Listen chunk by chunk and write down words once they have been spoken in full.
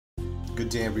Good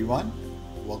day everyone.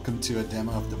 Welcome to a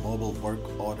demo of the mobile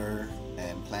work order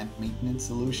and plant maintenance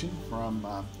solution from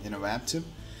Innovative.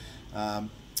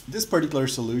 This particular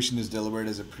solution is delivered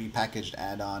as a prepackaged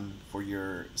add-on for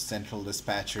your central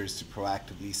dispatchers to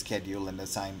proactively schedule and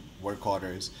assign work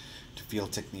orders to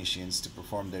field technicians to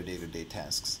perform their day-to-day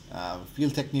tasks.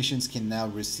 Field technicians can now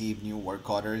receive new work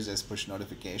orders as push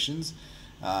notifications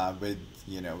with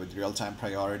real-time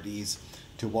priorities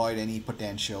to avoid any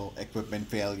potential equipment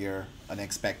failure,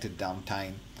 unexpected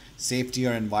downtime, safety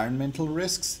or environmental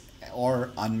risks, or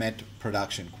unmet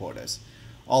production quotas.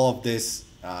 All of this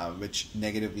which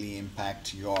negatively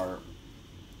impact your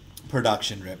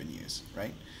production revenues,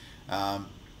 right?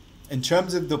 In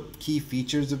terms of the key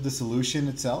features of the solution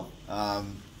itself,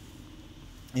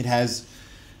 it has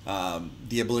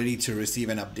the ability to receive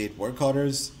and update work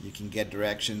orders. You can get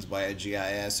directions via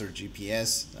GIS or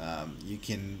GPS. You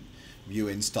can view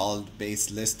installed base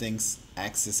listings,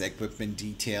 access equipment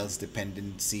details,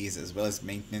 dependencies, as well as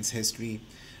maintenance history.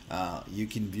 You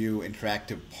can view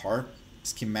interactive part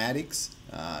schematics.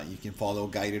 You can follow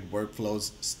guided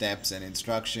workflows, steps, and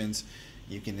instructions.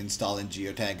 You can install and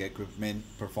geotag equipment,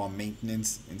 perform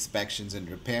maintenance, inspections, and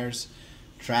repairs,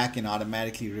 track and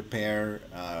automatically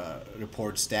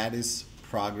report status,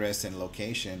 progress, and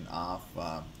location of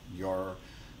your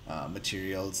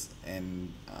materials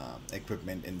and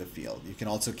equipment in the field. You can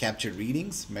also capture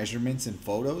readings, measurements, and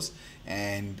photos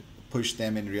and push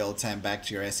them in real time back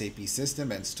to your SAP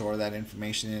system and store that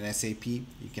information in SAP.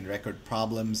 You can record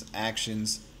problems,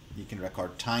 actions, you can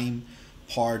record time,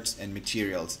 parts, and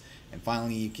materials. And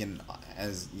finally, you can,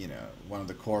 as you know, one of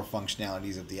the core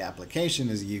functionalities of the application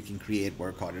is you can create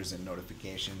work orders and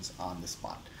notifications on the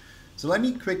spot. So let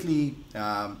me quickly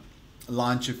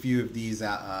launch a few of these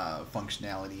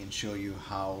functionality and show you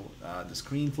how the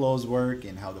screen flows work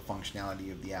and how the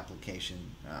functionality of the application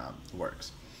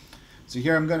works. So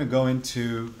here I'm going to go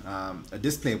into a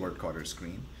display work order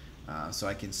screen. So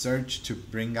I can search to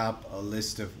bring up a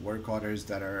list of work orders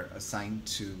that are assigned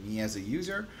to me as a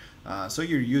user. So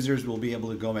your users will be able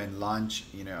to go and launch,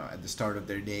 at the start of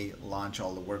their day, launch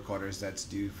all the work orders that's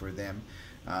due for them.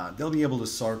 They'll be able to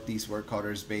sort these work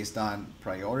orders based on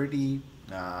priority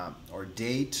or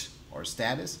date or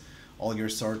status. All your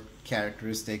sort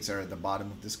characteristics are at the bottom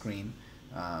of the screen.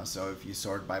 So if you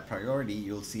sort by priority,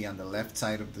 you'll see on the left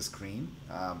side of the screen,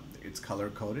 it's color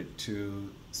coded to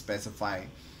specify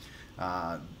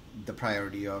the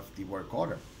priority of the work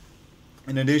order.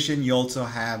 In addition, you also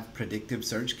have predictive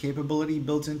search capability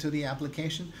built into the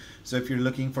application. So if you're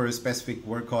looking for a specific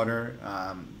work order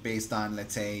based on,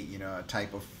 let's say, a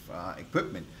type of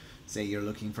equipment, say you're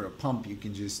looking for a pump, you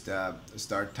can just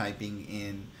start typing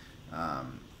in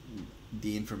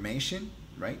the information,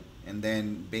 right? And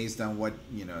then based on what,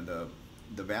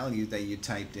 the value that you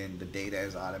typed in, the data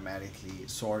is automatically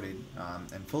sorted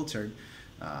and filtered,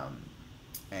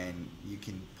 and you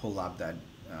can pull up that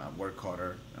work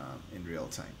order in real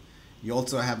time. You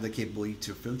also have the capability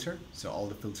to filter, so all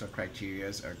the filter criteria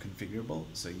are configurable,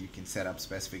 so you can set up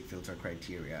specific filter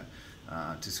criteria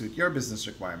to suit your business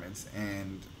requirements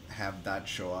and have that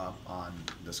show up on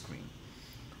the screen.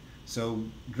 So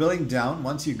drilling down,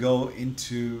 once you go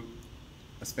into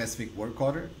a specific work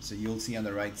order, so you'll see on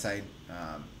the right side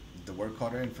the work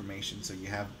order information. So you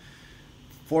have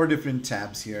 4 different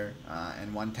tabs here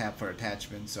and 1 tab for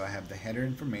attachments. So I have the header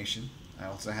information. I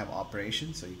also have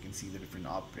operations, so you can see the different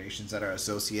operations that are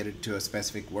associated to a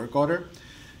specific work order.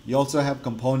 You also have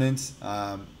components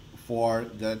for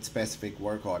that specific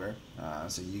work order.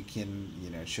 So you can,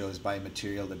 it shows by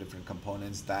material the different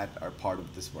components that are part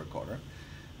of this work order.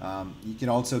 You can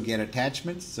also get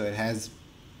attachments, so it has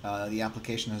the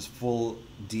application has full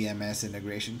DMS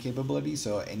integration capability,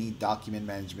 so any document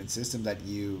management system that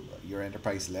your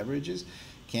enterprise leverages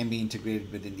can be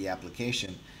integrated within the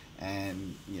application.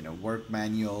 And work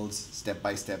manuals,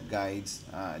 step-by-step guides,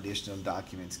 additional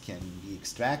documents can be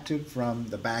extracted from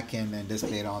the backend and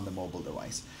displayed on the mobile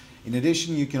device. In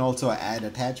addition, you can also add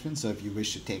attachments, so if you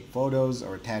wish to take photos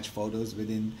or attach photos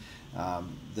within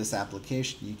this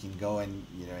application, you can go and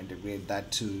integrate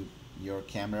that to your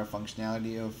camera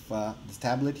functionality of this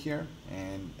tablet here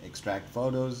and extract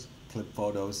photos, clip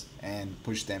photos, and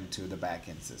push them to the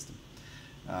backend system.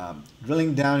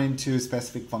 Drilling down into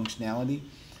specific functionality,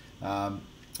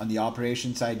 on the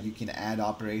operation side, you can add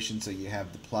operations, so you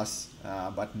have the plus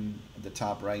button at the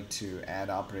top right to add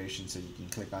operations, so you can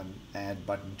click on add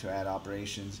button to add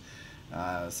operations.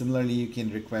 Similarly, you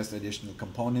can request additional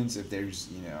components. If there's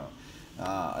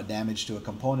a damage to a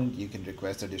component, you can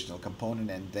request additional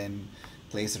component and then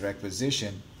place a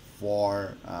requisition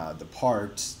for the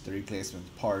parts, the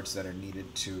replacement parts that are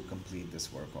needed to complete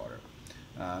this work order.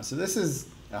 So this is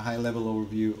a high-level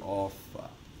overview of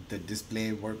the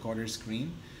display work order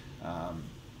screen. Um,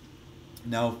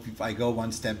 Now, if I go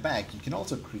one step back, you can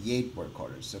also create work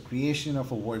orders. So creation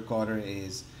of a work order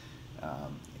is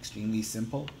extremely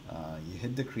simple. You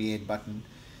hit the create button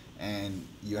and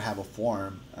you have a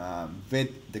form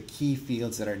with the key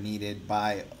fields that are needed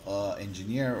by an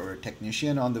engineer or a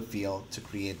technician on the field to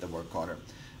create the work order.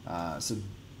 So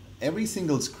every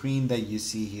single screen that you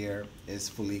see here is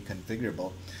fully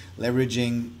configurable,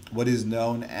 leveraging what is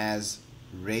known as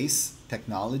RACE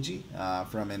technology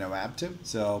from Innovative.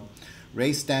 So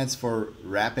RACE stands for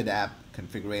Rapid App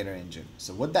Configurator Engine.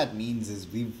 So what that means is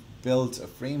we've built a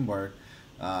framework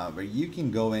where you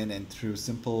can go in and through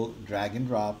simple drag and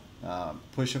drop,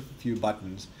 push a few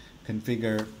buttons,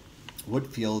 configure what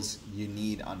fields you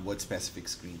need on what specific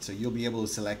screen. So you'll be able to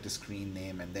select a screen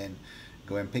name and then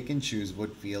go and pick and choose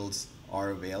what fields are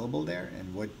available there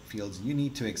and what fields you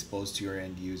need to expose to your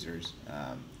end users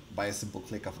by a simple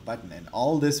click of a button, and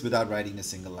all this without writing a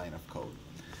single line of code.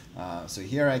 So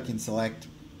here I can select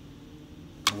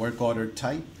work order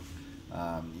type.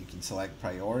 You can select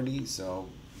priority. So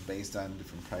based on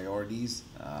different priorities,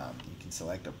 you can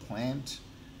select a plant.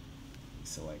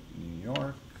 Select New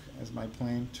York as my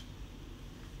plant,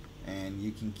 and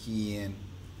you can key in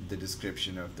the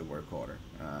description of the work order.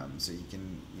 So you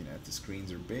can, if the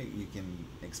screens are big, you can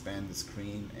expand the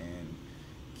screen and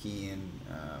key in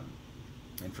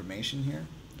information here.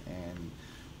 And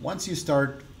once you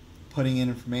start putting in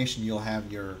information, you'll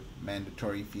have your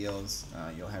mandatory fields,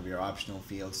 you'll have your optional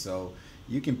fields. So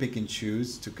you can pick and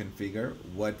choose to configure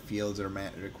what fields are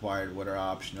required, what are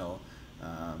optional,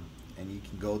 and you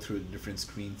can go through the different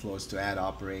screen flows to add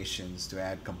operations, to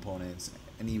add components,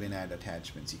 and even add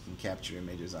attachments. You can capture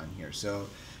images on here. So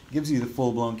it gives you the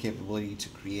full-blown capability to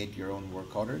create your own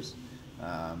work orders.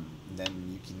 Then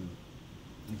you can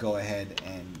go ahead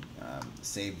and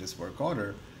save this work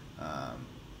order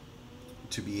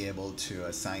to be able to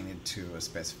assign it to a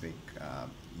specific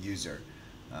user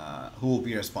who will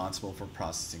be responsible for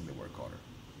processing the work order.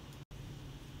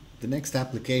 The next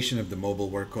application of the mobile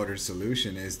work order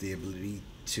solution is the ability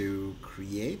to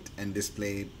create and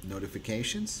display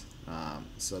notifications.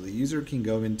 So the user can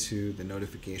go into the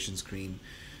notification screen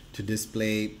to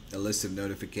display a list of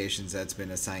notifications that's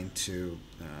been assigned to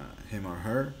him or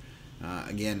her.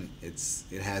 Again,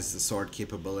 it has the sort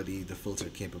capability, the filter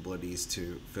capabilities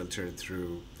to filter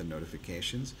through the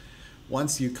notifications.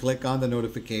 Once you click on the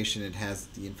notification, it has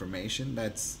the information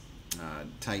that's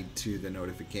tied to the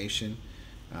notification.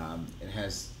 It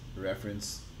has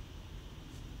reference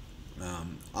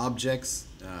objects,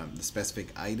 the specific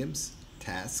items,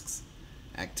 tasks,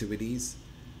 activities,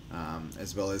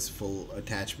 as well as full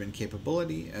attachment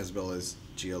capability, as well as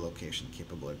geolocation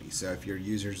capability. So if your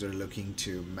users are looking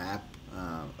to map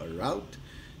a route,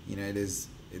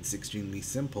 it's extremely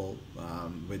simple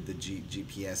with the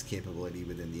GPS capability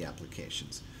within the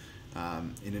applications.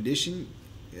 In addition,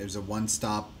 there's a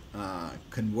one-stop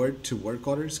convert to work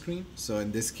order screen. So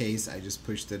in this case, I just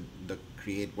push the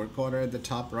create work order at the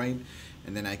top right,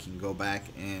 and then I can go back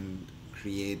and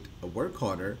create a work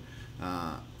order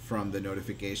from the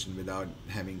notification without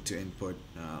having to input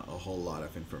a whole lot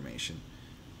of information.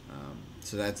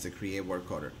 So that's the create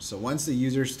work order. So once the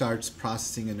user starts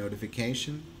processing a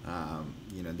notification,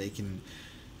 they can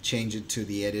change it to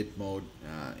the edit mode,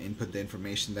 input the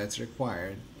information that's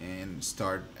required, and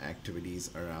start activities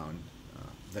around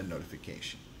the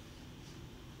notification.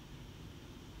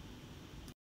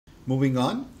 Moving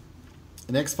on,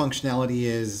 the next functionality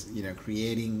is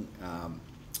creating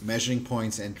measuring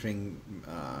points, entering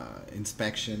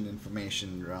inspection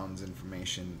information, rounds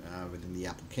information within the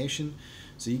application.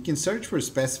 So you can search for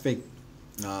specific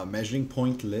measuring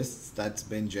point lists that's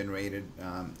been generated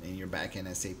in your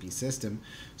backend SAP system.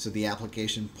 So the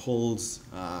application pulls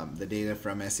the data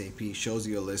from SAP, shows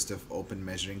you a list of open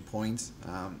measuring points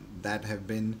that have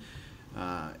been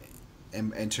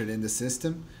entered in the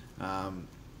system.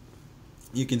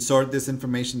 You can sort this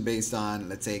information based on,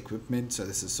 let's say, equipment. So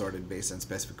this is sorted based on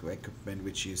specific equipment,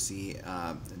 which you see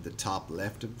at the top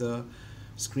left of the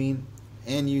screen.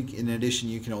 And in addition,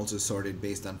 you can also sort it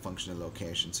based on functional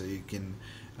location. So you can,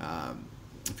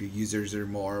 if your users are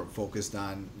more focused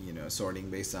on, sorting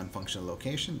based on functional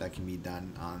location, that can be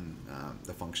done on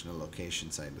the functional location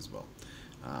side as well.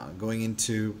 Going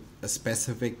into a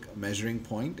specific measuring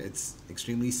point, it's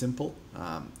extremely simple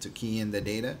to key in the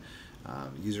data.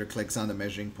 User clicks on the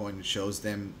measuring point, it shows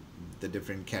them the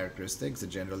different characteristics, the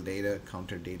general data,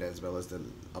 counter data, as well as the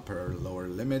upper or lower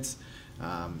limits.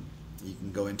 You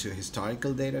can go into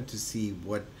historical data to see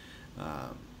what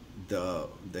the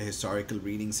historical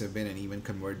readings have been, and even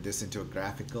convert this into a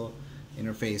graphical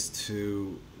interface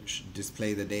to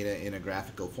display the data in a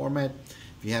graphical format.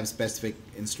 If you have specific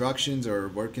instructions or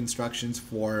work instructions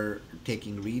for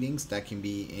taking readings, that can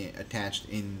be attached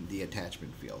in the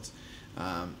attachment fields.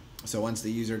 So once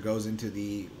the user goes into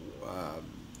the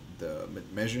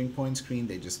measuring point screen,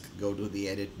 they just go to the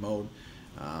edit mode,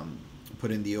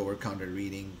 put in the over-counted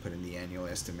reading, put in the annual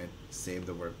estimate, save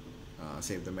the work,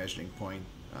 save the measuring point,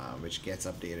 which gets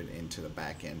updated into the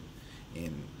back end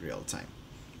in real time.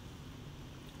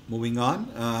 Moving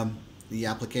on, the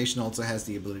application also has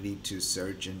the ability to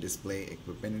search and display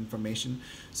equipment information.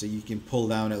 So you can pull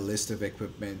down a list of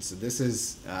equipment. So this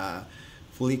is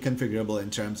fully configurable in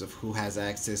terms of who has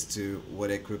access to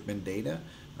what equipment data.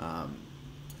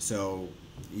 So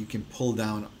you can pull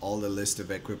down all the list of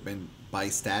equipment by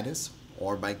status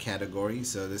or by category.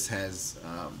 So this has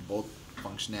both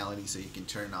functionality, so you can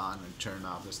turn on and turn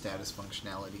off the status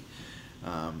functionality.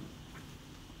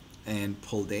 And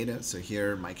pull data. So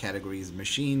here my category is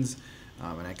machines.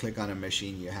 When I click on a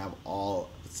machine, you have all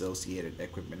associated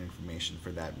equipment information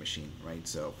for that machine, right?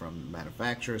 So from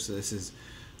manufacturer, so this is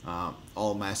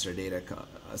all master data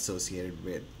associated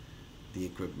with the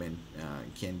equipment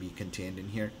can be contained in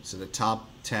here. So the top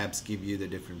tabs give you the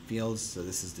different fields. So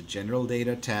this is the general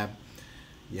data tab.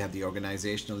 You have the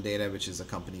organizational data, which is a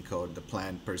company code, the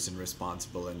plant, person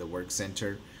responsible, and the work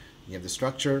center. You have the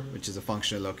structure, which is a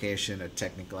functional location, a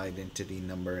technical identity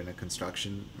number, and a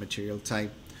construction material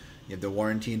type. You have the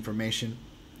warranty information.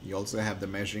 You also have the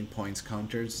measuring points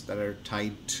counters that are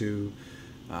tied to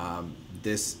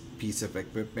this piece of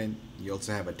equipment. You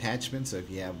also have attachments. So if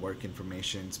you have work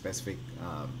information, specific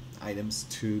items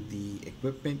to the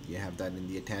equipment, you have that in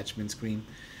the attachment screen.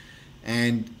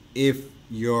 And if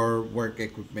your work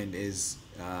equipment is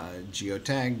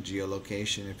geotag,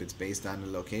 geolocation, if it's based on a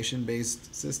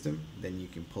location-based system, then you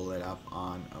can pull it up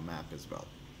on a map as well.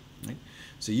 Right?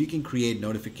 So you can create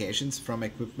notifications from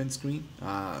equipment screen.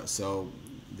 So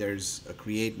there's a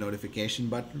create notification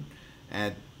button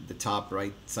at the top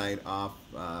right side of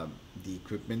the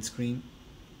equipment screen,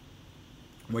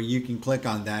 where you can click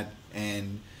on that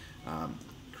and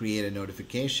create a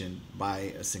notification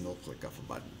by a single click of a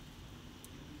button.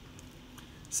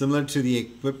 Similar to the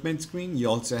equipment screen, you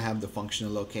also have the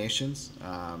functional locations.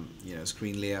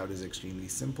 Screen layout is extremely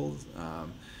simple.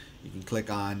 You can click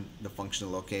on the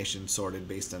functional location sorted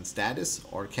based on status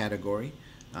or category.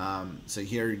 So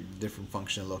here are different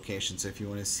functional locations. So if you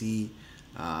want to see,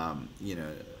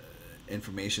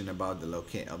 information about the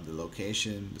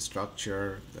location, the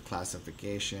structure, the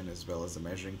classification, as well as the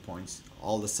measuring points,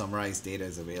 all the summarized data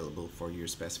is available for your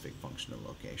specific functional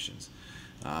locations.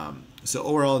 So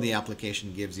overall, the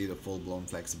application gives you the full-blown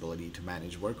flexibility to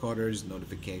manage work orders,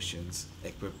 notifications,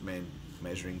 equipment,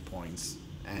 measuring points,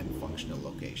 and functional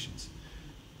locations.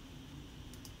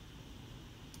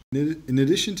 In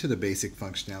addition to the basic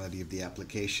functionality of the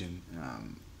application,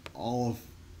 all of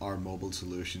our mobile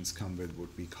solutions come with what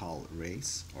we call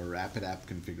RACE, or Rapid App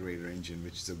Configurator Engine,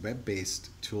 which is a web-based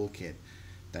toolkit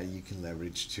that you can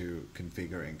leverage to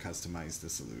configure and customize the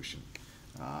solution.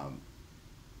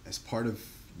 As part of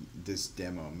this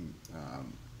demo,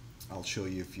 I'll show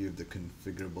you a few of the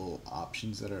configurable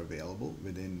options that are available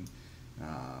within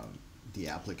the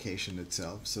application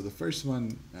itself. So the first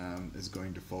one is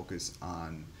going to focus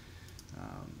on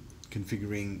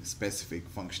configuring specific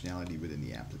functionality within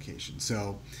the application.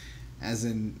 So as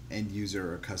an end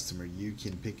user or customer, you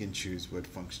can pick and choose what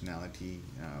functionality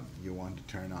you want to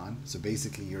turn on. So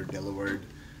basically you're delivered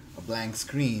a blank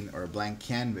screen or a blank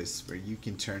canvas where you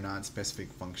can turn on specific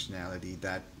functionality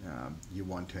that you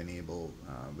want to enable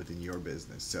within your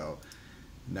business. So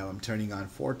now I'm turning on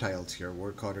 4 tiles here: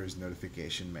 work orders,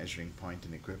 notification, measuring point,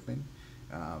 and equipment.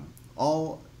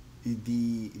 All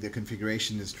the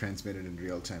configuration is transmitted in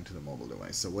real time to the mobile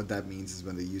device. So what that means is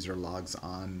when the user logs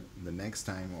on the next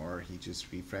time, or he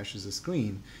just refreshes the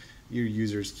screen, your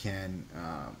users can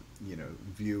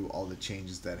view all the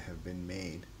changes that have been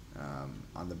made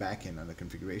on the back end on the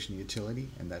configuration utility,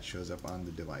 and that shows up on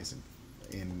the device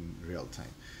in real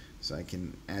time. So I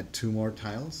can add 2 more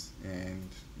tiles, and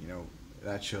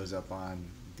that shows up on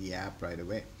the app right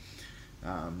away.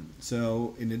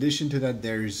 So in addition to that,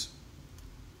 there's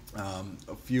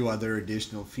a few other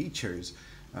additional features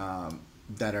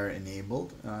that are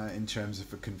enabled in terms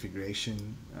of a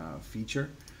configuration feature.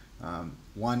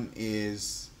 One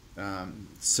is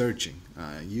searching.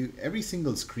 Every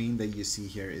single screen that you see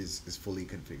here is fully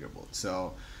configurable.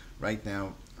 So right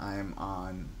now I'm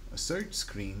on a search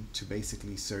screen to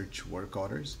basically search work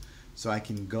orders. So I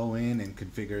can go in and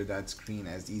configure that screen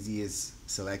as easy as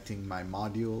selecting my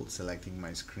module, selecting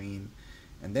my screen,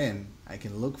 and then I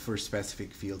can look for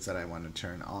specific fields that I want to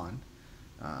turn on.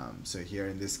 So here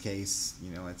in this case,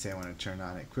 let's say I want to turn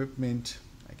on equipment.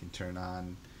 I can turn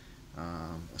on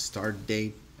a start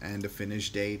date and a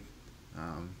finish date.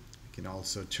 I can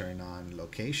also turn on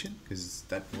location because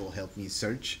that will help me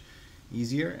search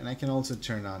easier, and I can also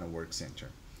turn on a work center.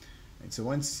 And so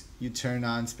once you turn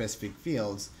on specific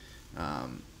fields,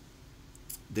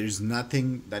 there's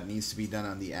nothing that needs to be done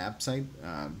on the app side,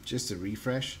 just a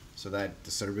refresh so that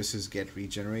the services get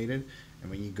regenerated.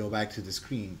 And when you go back to the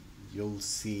screen, you'll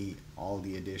see all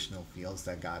the additional fields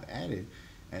that got added,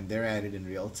 and they're added in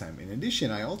real time. In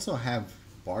addition, I also have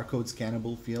barcode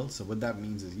scannable fields. So what that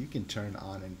means is you can turn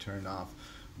on and turn off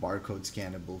barcode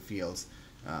scannable fields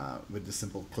with the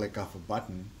simple click of a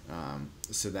button,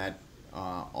 so that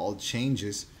all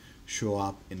changes show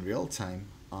up in real time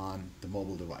on the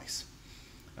mobile device.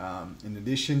 In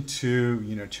addition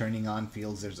to turning on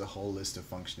fields, there's a whole list of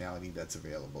functionality that's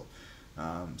available.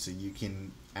 So you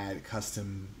can add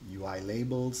custom UI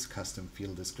labels, custom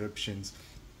field descriptions.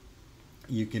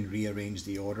 You can rearrange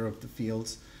the order of the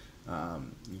fields.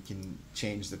 You can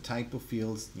change the type of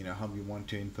fields, how you want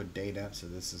to input data. So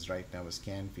this is right now a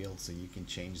scan field, so you can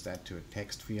change that to a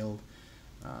text field.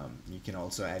 You can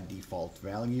also add default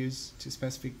values to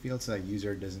specific fields so that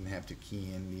user doesn't have to key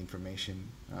in the information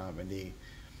when they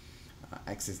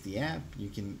access the app. You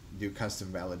can do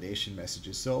custom validation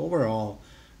messages. So overall,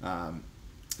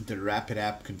 the Rapid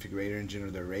App Configurator Engine, or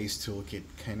the RACE toolkit,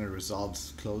 kind of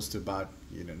resolves close to about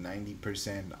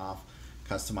 90% of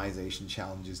customization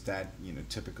challenges that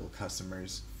typical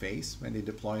customers face when they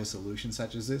deploy a solution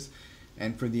such as this.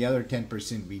 And for the other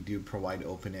 10%, we do provide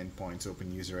open endpoints,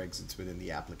 open user exits within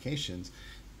the applications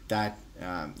that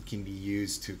can be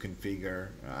used to configure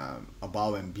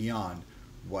above and beyond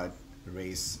what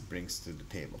RACE brings to the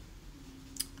table.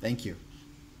 Thank you.